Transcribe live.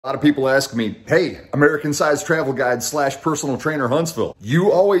A lot of people ask me, hey, American Size Travel Guide / personal trainer Huntsville,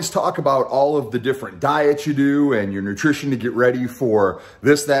 you always talk about all of the different diets you do and your nutrition to get ready for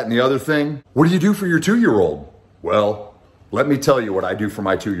this, that, and the other thing. What do you do for your 2-year-old? Well, let me tell you what I do for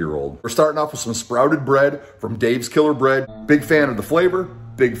my 2-year-old. We're starting off with some sprouted bread from Dave's Killer Bread. Big fan of the flavor,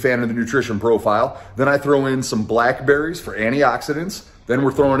 big fan of the nutrition profile. Then I throw in some blackberries for antioxidants. Then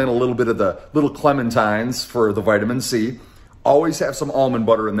we're throwing in a little bit of the little clementines for the vitamin C. Always have some almond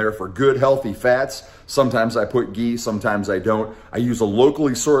butter in there for good, healthy fats. Sometimes I put ghee, sometimes I don't. I use a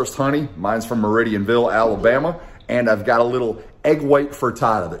locally sourced honey. Mine's from Meridianville, Alabama. And I've got a little egg white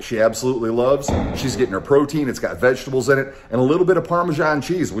frittata that she absolutely loves. She's getting her protein. It's got vegetables in it and a little bit of Parmesan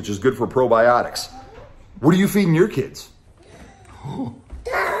cheese, which is good for probiotics. What are you feeding your kids? Oh.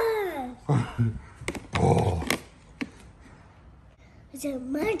 It's a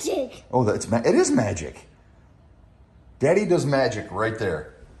magic. Oh, it is magic. Daddy does magic right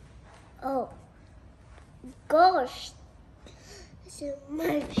there. Oh, gosh. It's a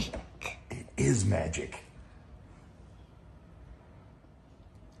magic. It is magic.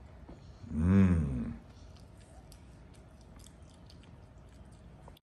 Mmm.